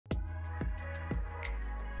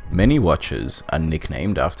Many watches are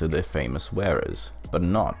nicknamed after their famous wearers, but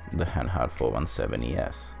not the Hanhart 417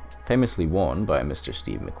 ES. Famously worn by Mr.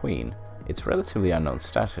 Steve McQueen, its relatively unknown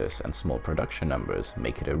status and small production numbers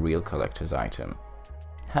make it a real collector's item.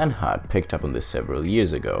 Hanhart picked up on this several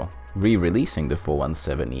years ago, re-releasing the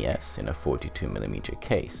 417 ES in a 42mm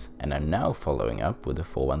case, and are now following up with the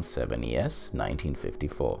 417 ES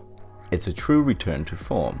 1954. It's a true return to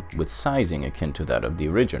form, with sizing akin to that of the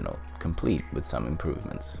original, complete with some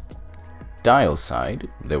improvements. Dial side,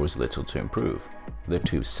 there was little to improve. The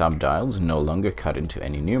two sub-dials no longer cut into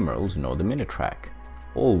any numerals nor the minute track,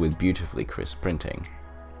 all with beautifully crisp printing.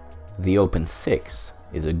 The Open 6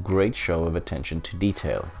 is a great show of attention to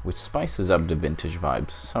detail, which spices up the vintage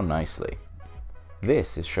vibes so nicely.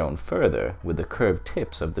 This is shown further with the curved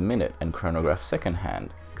tips of the minute and chronograph second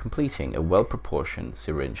hand, completing a well-proportioned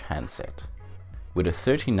syringe handset. With a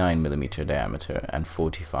 39mm diameter and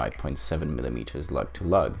 45.7mm lug to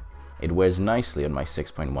lug, it wears nicely on my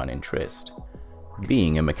 6.1-inch wrist.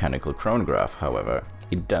 Being a mechanical chronograph, however,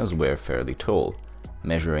 it does wear fairly tall,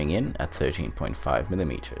 measuring in at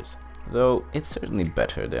 13.5mm, though it's certainly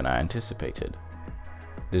better than I anticipated.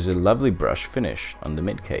 There's a lovely brush finish on the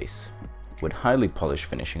mid case, with highly polished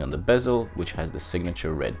finishing on the bezel, which has the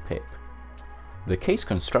signature red pip. The case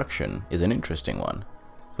construction is an interesting one,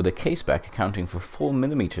 with the case back accounting for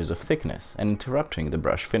 4mm of thickness and interrupting the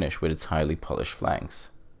brush finish with its highly polished flanks.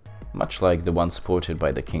 Much like the one sported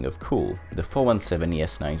by the King of Cool, the 417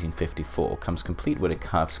 ES 1954 comes complete with a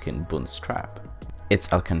calfskin Bund strap.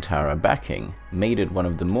 Its Alcantara backing made it one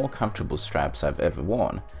of the more comfortable straps I've ever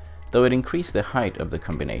worn, though it increased the height of the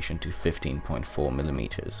combination to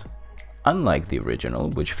 15.4mm. Unlike the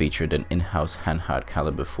original, which featured an in-house Hanhart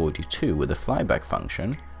caliber 42 with a flyback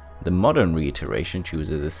function, the modern reiteration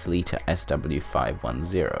chooses a Sleater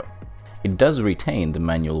SW510. It does retain the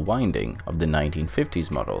manual winding of the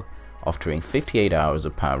 1950s model, offering 58 hours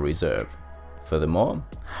of power reserve. Furthermore,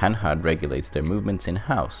 Hanhart regulates their movements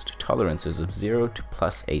in-house to tolerances of 0 to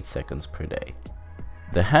 +8 seconds per day.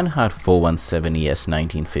 The Hanhart 417 ES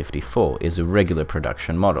 1954 is a regular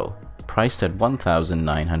production model, priced at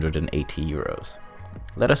 €1,980.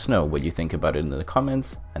 Let us know what you think about it in the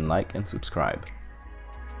comments, and like and subscribe.